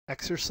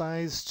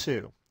Exercise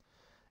 2.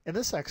 In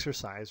this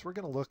exercise, we're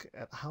going to look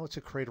at how to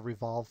create a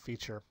Revolve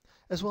feature,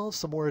 as well as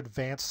some more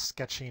advanced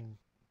sketching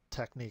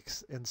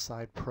techniques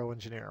inside Pro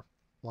Engineer,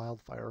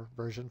 Wildfire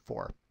version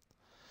 4.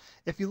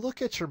 If you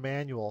look at your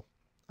manual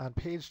on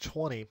page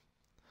 20,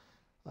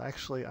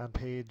 actually on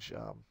page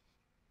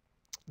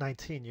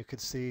 19, you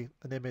could see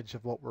an image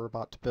of what we're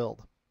about to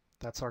build.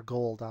 That's our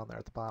goal down there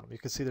at the bottom. You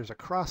can see there's a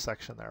cross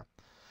section there.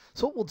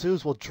 So what we'll do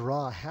is we'll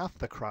draw half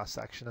the cross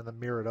section and then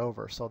mirror it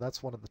over. So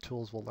that's one of the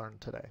tools we'll learn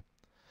today.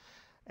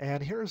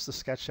 And here's the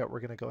sketch that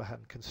we're going to go ahead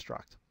and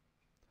construct.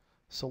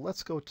 So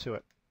let's go to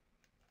it.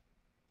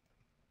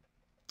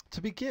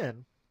 To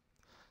begin,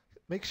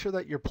 make sure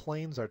that your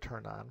planes are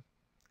turned on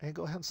and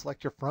go ahead and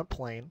select your front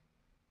plane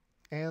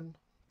and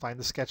find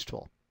the sketch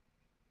tool.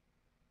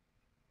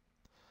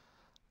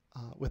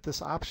 With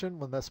this option,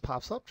 when this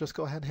pops up, just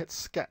go ahead and hit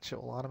sketch.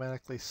 It will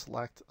automatically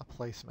select a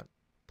placement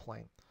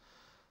plane.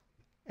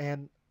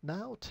 And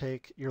now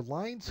take your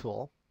line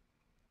tool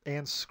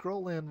and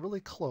scroll in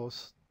really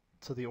close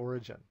to the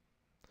origin.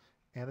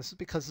 And this is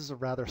because this is a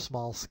rather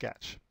small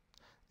sketch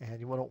and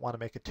you don't want to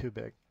make it too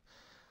big.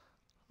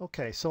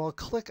 Okay, so I'll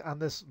click on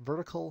this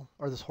vertical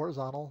or this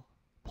horizontal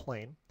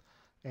plane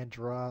and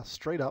draw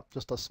straight up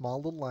just a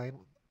small little line.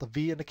 The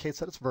V indicates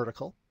that it's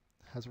vertical,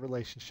 has a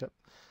relationship,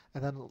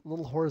 and then a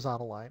little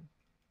horizontal line.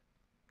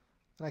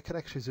 And I could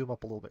actually zoom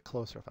up a little bit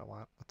closer if I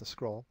want with the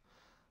scroll.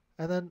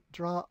 And then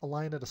draw a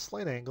line at a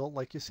slight angle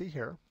like you see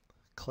here.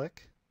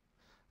 Click,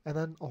 and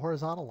then a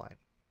horizontal line.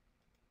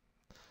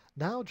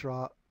 Now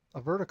draw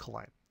a vertical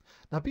line.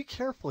 Now be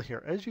careful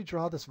here. As you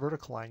draw this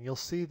vertical line, you'll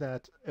see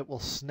that it will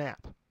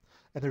snap.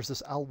 And there's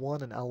this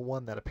L1 and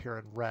L1 that appear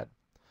in red.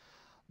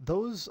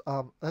 Those,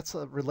 that's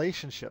a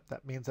relationship.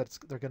 That means that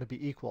they're going to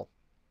be equal.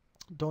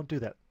 Don't do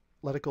that.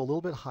 Let it go a little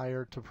bit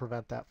higher to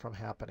prevent that from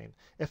happening.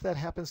 If that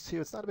happens to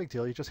you, it's not a big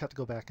deal. You just have to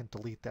go back and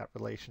delete that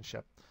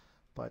relationship.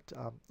 But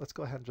let's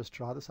go ahead and just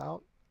draw this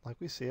out like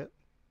we see it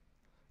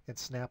and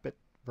snap it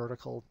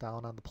vertical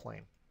down on the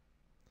plane.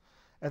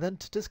 And then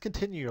to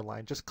discontinue your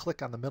line, just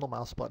click on the middle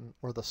mouse button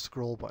or the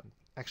scroll button.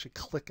 Actually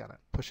click on it,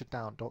 push it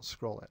down, don't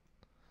scroll it.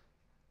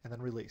 And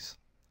then release.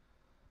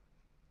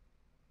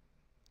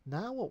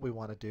 Now what we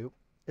want to do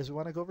is we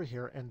want to go over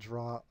here and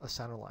draw a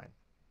center line.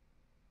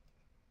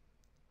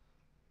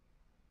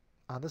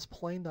 On this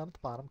plane down at the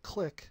bottom,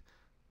 click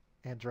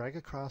and drag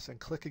across and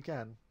click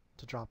again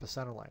to drop a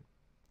center line.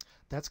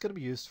 That's going to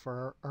be used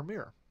for our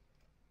mirror.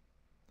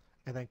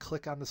 And then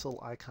click on this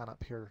little icon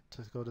up here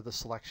to go to the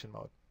selection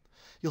mode.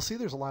 You'll see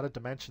there's a lot of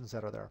dimensions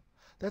that are there.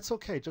 That's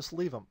okay, just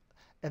leave them.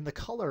 And the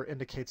color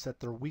indicates that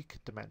they're weak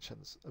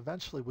dimensions.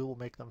 Eventually we will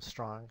make them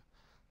strong,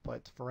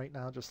 but for right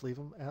now just leave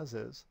them as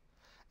is.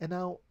 And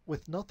now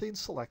with nothing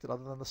selected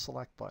other than the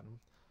select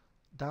button,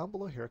 down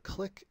below here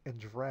click and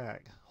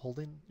drag,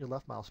 holding your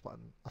left mouse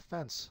button, a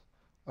fence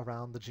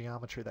around the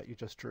geometry that you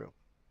just drew.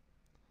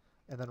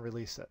 And then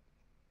release it.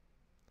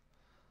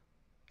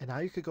 And now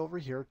you could go over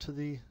here to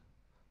the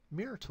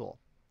mirror tool.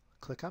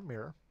 Click on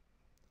mirror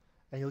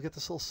and you'll get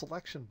this little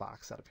selection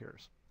box that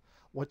appears.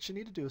 What you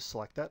need to do is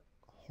select that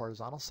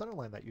horizontal center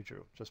line that you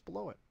drew just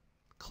below it.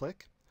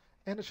 Click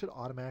and it should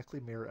automatically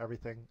mirror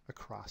everything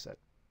across it.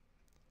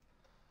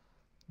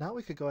 Now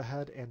we could go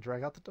ahead and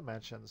drag out the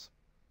dimensions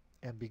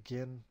and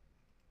begin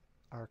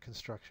our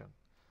construction.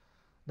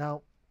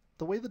 Now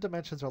the way the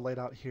dimensions are laid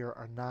out here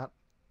are not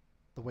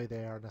the way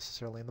they are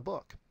necessarily in the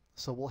book.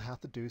 So we'll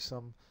have to do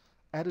some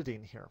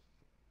editing here.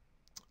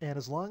 And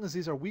as long as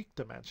these are weak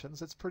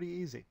dimensions, it's pretty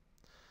easy.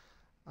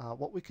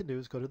 What we can do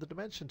is go to the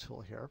dimension tool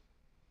here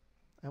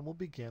and we'll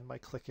begin by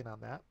clicking on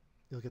that.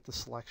 You'll get the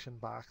selection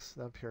box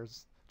that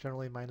appears.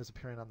 Generally mine is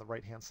appearing on the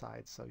right hand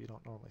side so you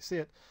don't normally see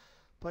it,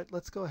 but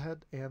let's go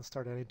ahead and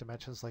start adding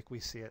dimensions like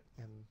we see it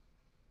in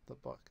the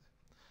book.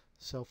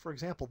 So for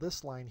example,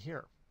 this line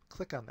here,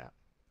 click on that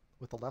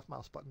with the left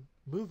mouse button,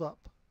 move up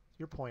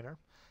your pointer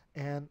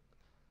and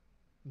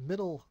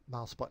middle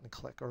mouse button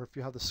click, or if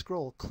you have the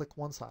scroll, click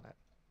once on it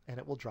and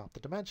it will drop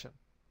the dimension.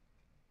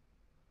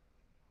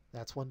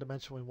 That's one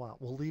dimension we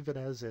want. We'll leave it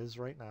as is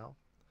right now.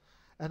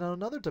 And on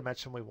another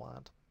dimension we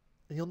want,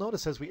 and you'll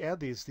notice as we add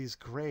these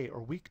gray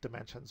or weak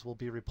dimensions will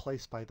be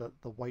replaced by the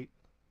white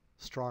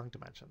strong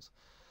dimensions.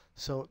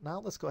 So now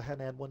let's go ahead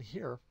and add one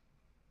here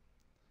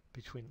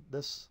between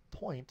this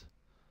point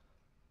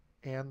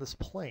and this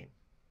plane.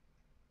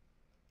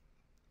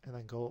 And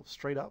then go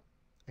straight up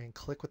and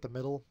click with the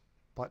middle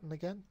button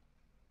again.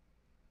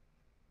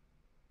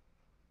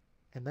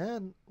 And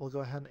then we'll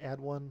go ahead and add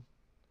one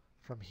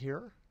from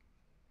here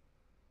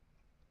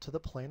to the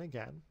plane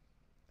again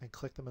and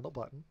click the middle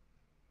button.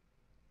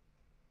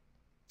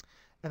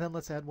 And then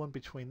let's add one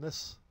between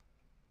this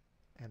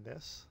and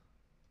this.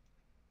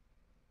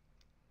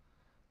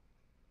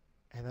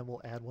 And then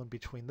we'll add one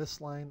between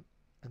this line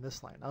and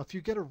this line. Now if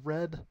you get a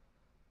red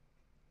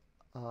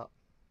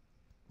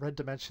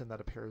dimension that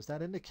appears,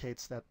 that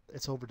indicates that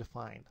it's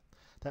overdefined.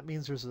 That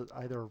means there's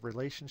either a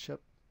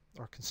relationship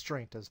or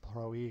constraint, as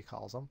Pro E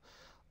calls them,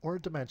 or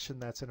a dimension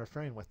that's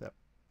interfering with it.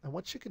 And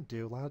what you can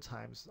do a lot of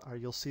times are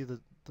you'll see the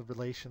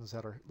relations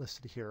that are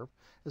listed here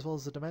as well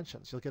as the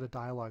dimensions. You'll get a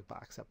dialog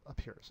box that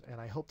appears,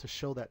 and I hope to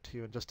show that to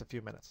you in just a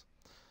few minutes.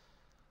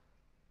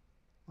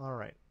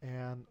 Alright,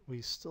 and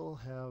we still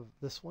have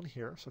this one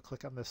here, so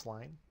click on this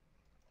line,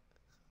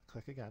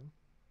 click again,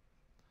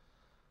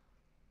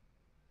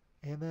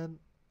 and then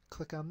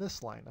click on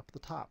this line up at the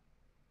top.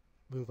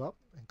 Move up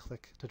and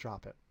click to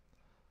drop it.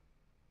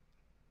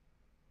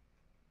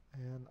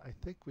 And I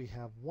think we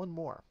have one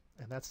more,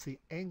 and that's the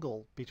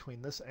angle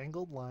between this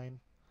angled line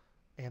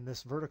and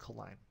this vertical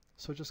line.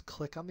 So just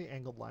click on the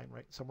angled line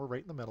somewhere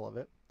right in the middle of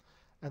it,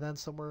 and then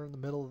somewhere in the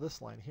middle of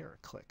this line here,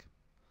 click.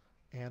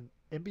 And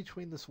in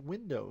between this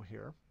window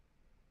here,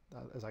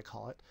 as I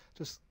call it,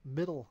 just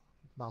middle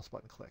mouse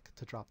button click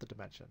to drop the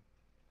dimension.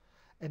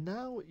 And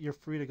now you're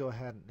free to go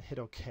ahead and hit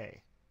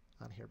OK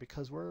on here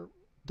because we're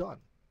done,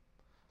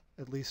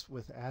 at least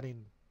with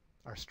adding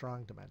our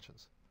strong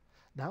dimensions.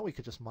 Now we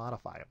could just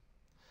modify them.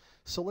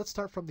 So let's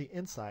start from the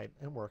inside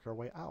and work our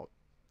way out.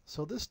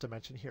 So this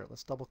dimension here,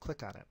 let's double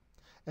click on it.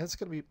 And it's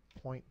going to be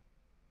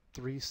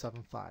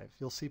 0.375.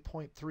 You'll see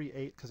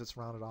 0.38 because it's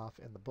rounded off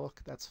in the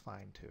book. That's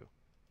fine too.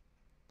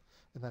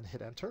 And then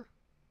hit enter.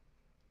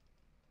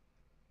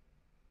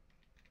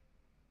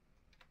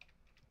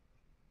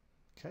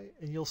 Okay,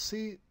 and you'll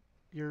see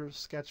your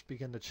sketch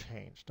begin to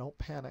change. Don't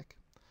panic.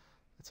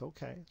 It's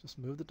okay. Just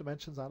move the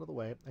dimensions out of the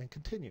way and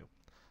continue.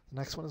 The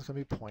next one is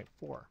going to be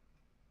 0.4.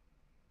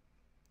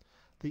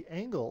 The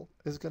angle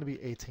is going to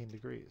be 18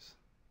 degrees.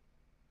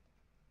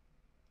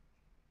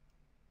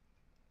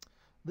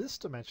 This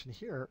dimension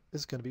here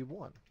is going to be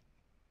 1.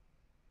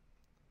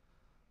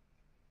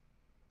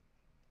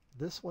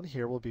 This one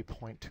here will be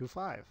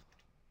 0.25.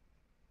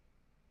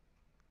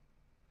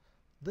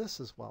 This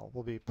as well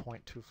will be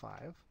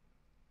 0.25.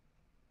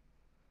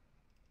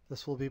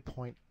 This will be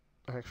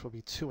actually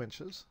be 2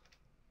 inches.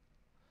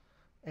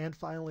 And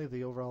finally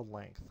the overall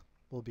length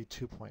will be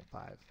 2.5.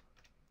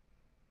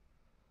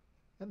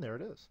 And there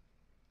it is.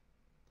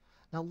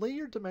 Now lay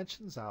your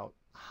dimensions out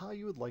how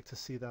you would like to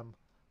see them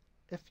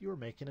if you were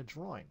making a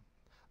drawing.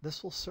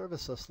 This will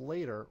service us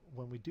later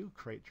when we do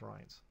create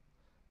drawings.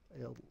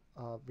 It'll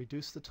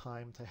reduce the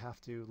time to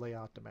have to lay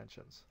out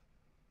dimensions.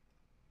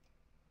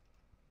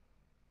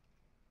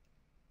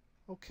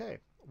 Okay,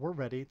 we're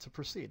ready to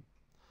proceed.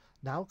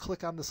 Now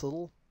click on this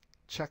little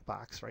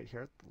checkbox right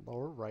here at the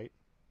lower right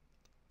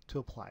to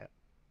apply it.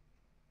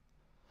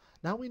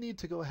 Now we need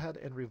to go ahead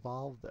and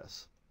revolve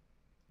this.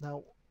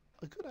 Now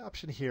a good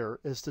option here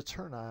is to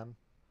turn on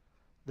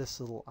this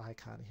little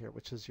icon here,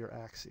 which is your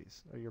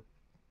axes, or your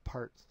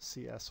part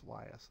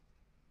CSYS.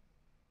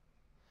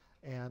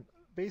 And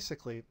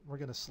basically we're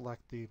going to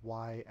select the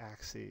Y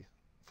axis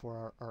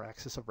for our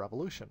axis of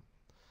revolution,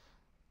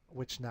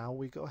 which now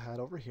we go ahead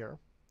over here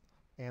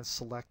and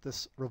select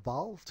this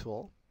Revolve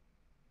tool,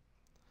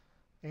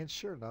 and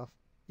sure enough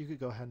you could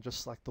go ahead and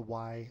just select the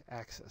Y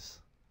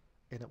axis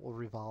and it will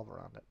revolve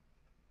around it.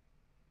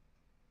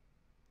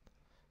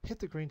 Hit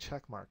the green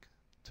check mark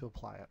to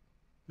apply it.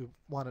 We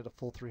want it a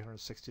full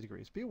 360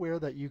 degrees. Be aware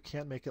that you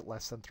can't make it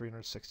less than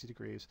 360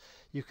 degrees.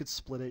 You could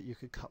split it, you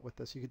could cut with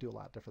this, you could do a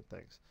lot of different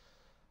things.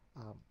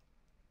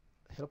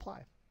 Hit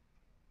apply.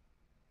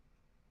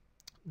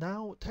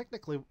 Now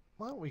technically,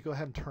 why don't we go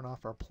ahead and turn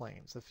off our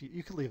planes? If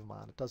you could leave them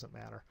on, it doesn't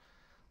matter.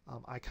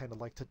 I kind of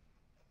like to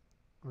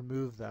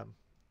remove them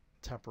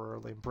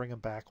temporarily and bring them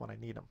back when I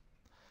need them.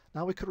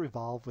 Now we could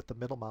revolve with the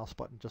middle mouse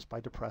button just by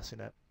depressing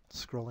it.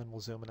 Scrolling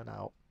will zoom in and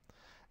out.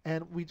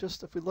 And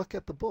if we look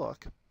at the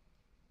book,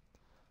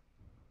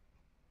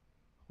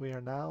 we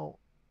are now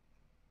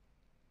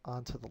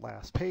onto the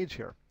last page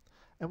here.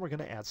 And we're going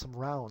to add some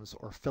rounds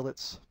or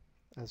fillets,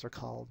 as they're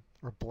called,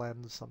 or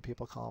blends, some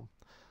people call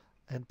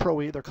them. In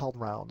Pro-E, they're called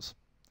rounds.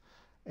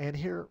 And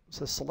here it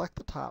says select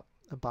the top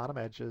and bottom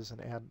edges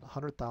and add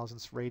 100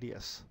 thousandths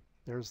radius.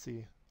 There's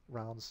the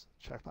rounds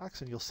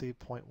checkbox, and you'll see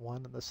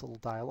 0.1 in this little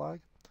dialog.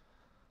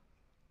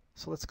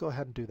 So let's go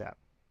ahead and do that.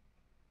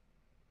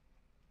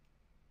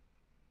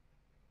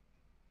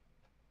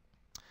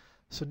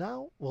 So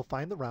now we'll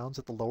find the rounds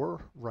at the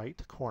lower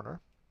right corner,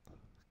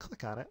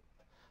 click on it,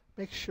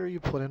 make sure you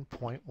put in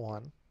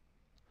 0.1,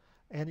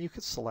 and you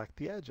can select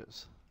the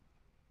edges.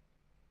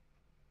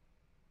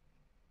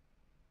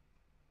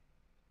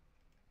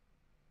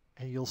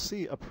 And you'll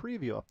see a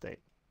preview update.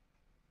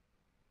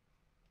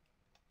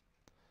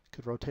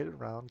 Could rotate it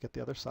around, get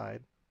the other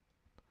side.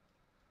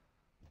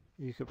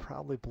 You could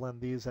probably blend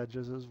these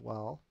edges as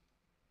well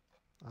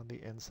on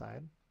the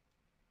inside.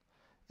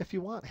 If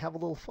you want, have a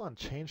little fun,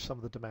 change some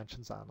of the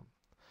dimensions on them.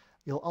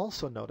 You'll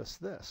also notice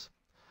this.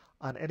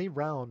 On any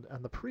round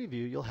on the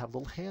preview, you'll have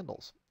little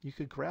handles. You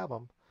could grab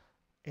them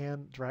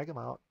and drag them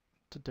out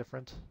to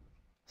different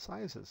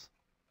sizes.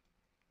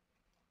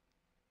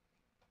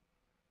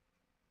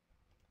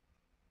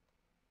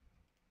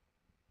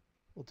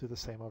 We'll do the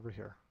same over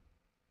here.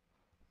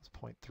 It's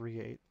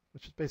 0.38,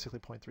 which is basically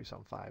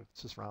 0.375.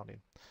 It's just rounding.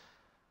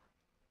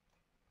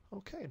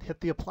 Okay, and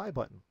hit the apply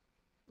button,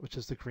 which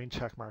is the green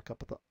check mark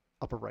up at the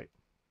upper right.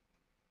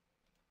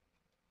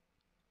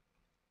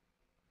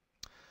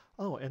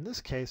 Oh, in this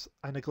case,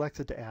 I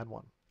neglected to add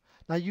one.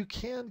 Now you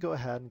can go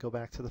ahead and go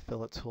back to the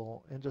fillet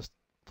tool and just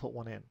put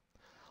one in.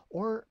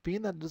 Or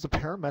being that it is a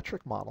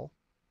parametric model,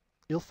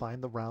 you'll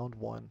find the round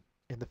one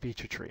in the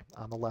feature tree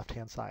on the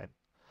left-hand side.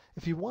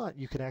 If you want,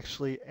 you can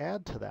actually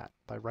add to that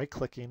by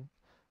right-clicking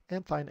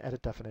and find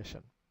Edit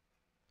Definition.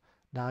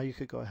 Now you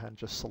could go ahead and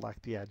just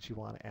select the edge you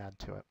want to add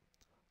to it.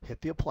 Hit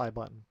the Apply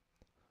button,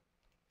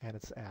 and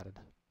it's added.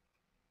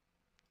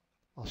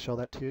 I'll show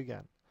that to you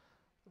again.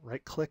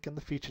 Right-click in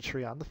the feature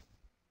tree on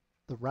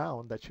the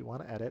round that you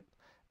want to edit,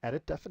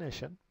 Edit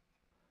Definition,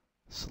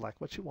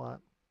 select what you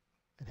want,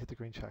 and hit the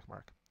green check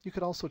mark. You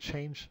could also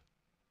change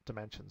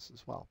dimensions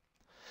as well.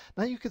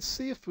 Now you can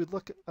see if we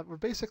look, we're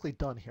basically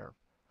done here.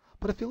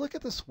 But if you look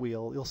at this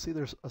wheel, you'll see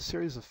there's a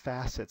series of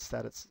facets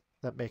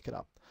that make it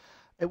up.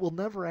 It will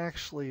never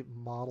actually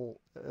model,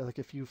 like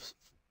if you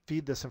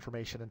feed this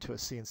information into a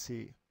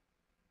CNC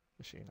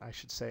machine, I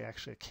should say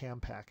actually a CAM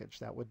package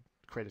that would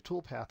create a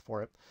toolpath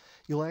for it,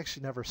 you'll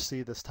actually never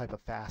see this type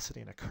of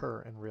faceting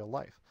occur in real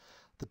life.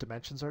 The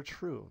dimensions are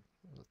true.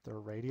 They're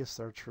radius,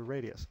 they're true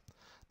radius.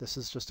 This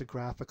is just a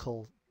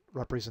graphical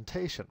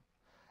representation,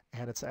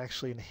 and it's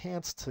actually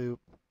enhanced to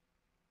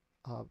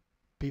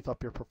beef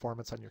up your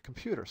performance on your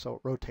computer so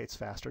it rotates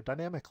faster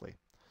dynamically.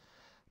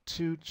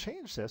 To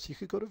change this, you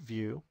could go to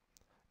View,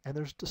 and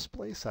there's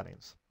Display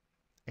Settings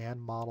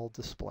and Model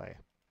Display.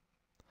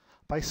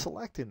 By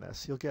selecting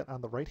this, you'll get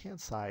on the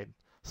right-hand side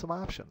some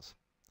options.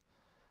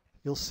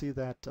 You'll see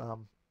that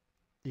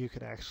you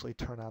can actually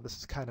turn on, this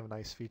is kind of a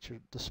nice feature,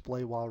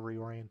 display while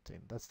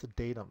reorienting. That's the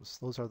datums.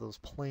 Those are those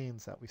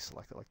planes that we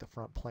selected, like the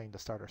front plane to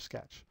start our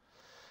sketch.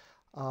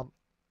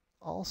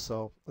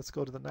 Also, let's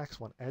go to the next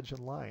one, edge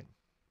and line.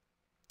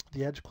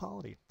 The edge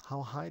quality,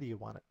 how high do you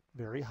want it?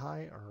 Very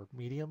high or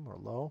medium or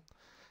low?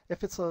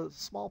 If it's a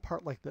small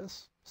part like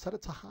this, set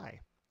it to high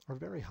or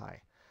very high.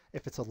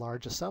 If it's a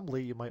large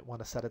assembly, you might want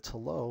to set it to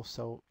low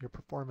so your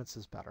performance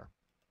is better.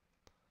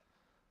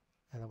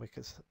 And then we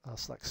could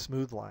select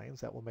smooth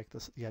lines. That will make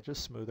the edges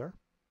smoother.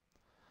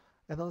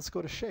 And then let's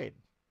go to shade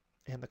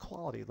and the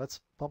quality. Let's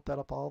bump that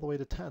up all the way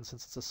to 10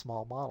 since it's a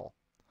small model.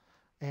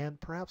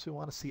 And perhaps we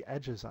want to see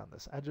edges on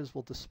this. Edges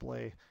will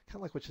display kind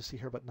of like what you see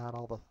here, but not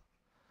all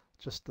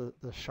just the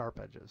sharp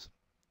edges.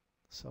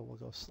 So we'll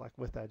go select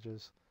with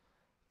edges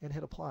and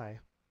hit apply.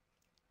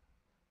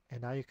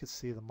 And now you can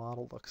see the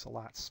model looks a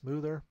lot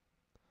smoother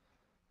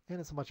and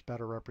it's a much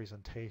better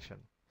representation.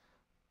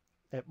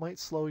 It might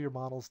slow your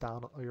models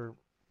down, or your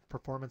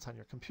performance on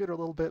your computer a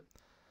little bit,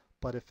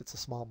 but if it's a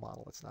small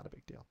model, it's not a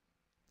big deal.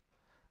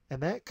 And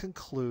that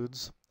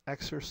concludes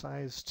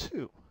exercise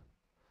 2.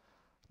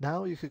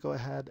 Now you could go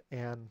ahead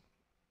and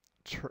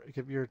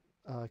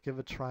give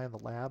a try in the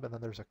lab, and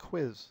then there's a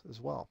quiz as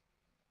well.